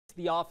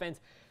The offense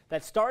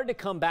that started to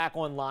come back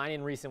online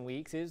in recent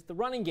weeks is the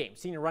running game.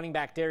 Senior running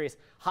back Darius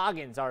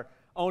Hoggins, our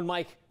own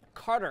Mike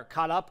Carter,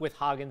 caught up with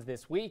Hoggins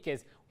this week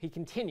as he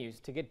continues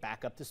to get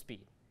back up to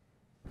speed.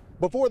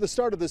 Before the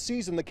start of the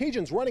season, the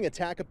Cajuns' running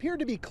attack appeared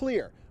to be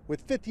clear,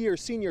 with fifth-year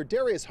senior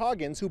Darius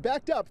Hoggins, who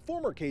backed up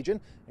former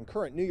Cajun and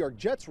current New York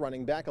Jets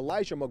running back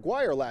Elijah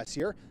McGuire last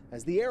year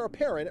as the heir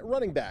apparent at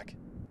running back.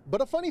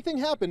 But a funny thing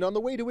happened on the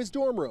way to his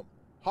dorm room.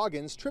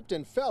 Hoggins tripped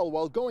and fell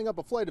while going up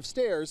a flight of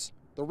stairs.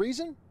 The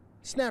reason?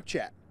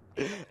 Snapchat.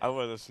 I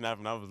wasn't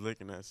snapping, I was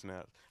looking at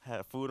snaps. I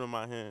had food in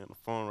my hand, the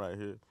phone right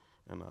here,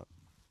 and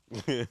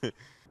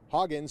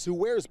Hoggins, who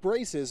wears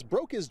braces,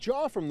 broke his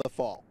jaw from the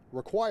fall,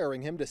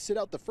 requiring him to sit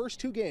out the first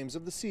 2 games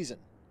of the season.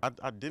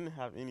 I didn't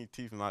have any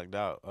teeth knocked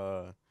out.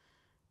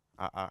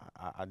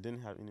 I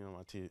didn't have any on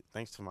my teeth,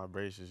 thanks to my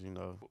braces, you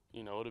know.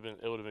 You know,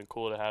 it would have been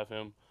cool to have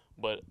him,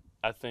 but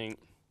I think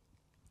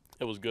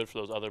it was good for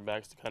those other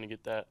backs to kind of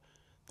get that.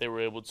 They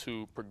were able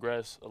to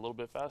progress a little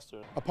bit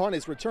faster. Upon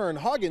his return,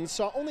 Hoggins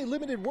saw only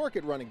limited work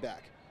at running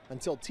back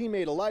until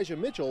teammate Elijah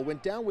Mitchell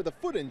went down with a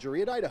foot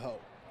injury at Idaho,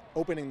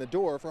 opening the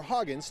door for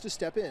Hoggins to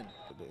step in.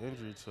 The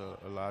injury to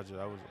Elijah,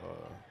 that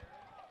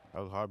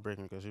was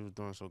heartbreaking because he was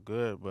doing so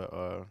good.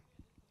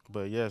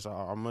 But yes,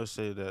 I must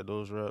say that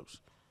those reps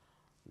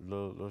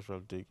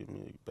did get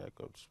me back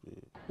up to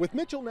speed. With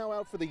Mitchell now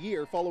out for the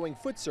year following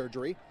foot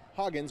surgery,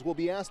 Hoggins will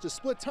be asked to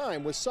split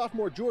time with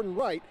sophomore Jordan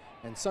Wright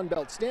and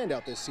Sunbelt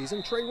standout this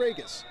season, Trey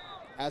Regis.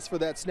 As for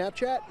that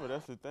Snapchat, well,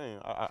 that's the thing.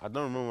 I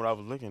don't remember what I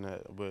was looking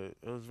at, but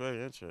it was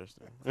very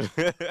interesting.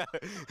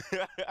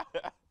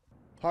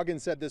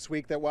 Hoggins said this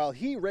week that while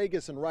he,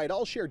 Regis, and Wright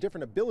all share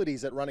different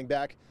abilities at running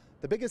back,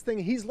 the biggest thing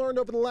he's learned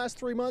over the last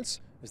 3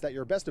 months is that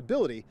your best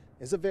ability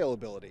is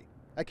availability.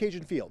 At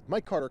Cajun Field,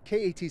 Mike Carter,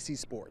 KATC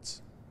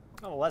Sports.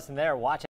 Oh, lesson there. Watch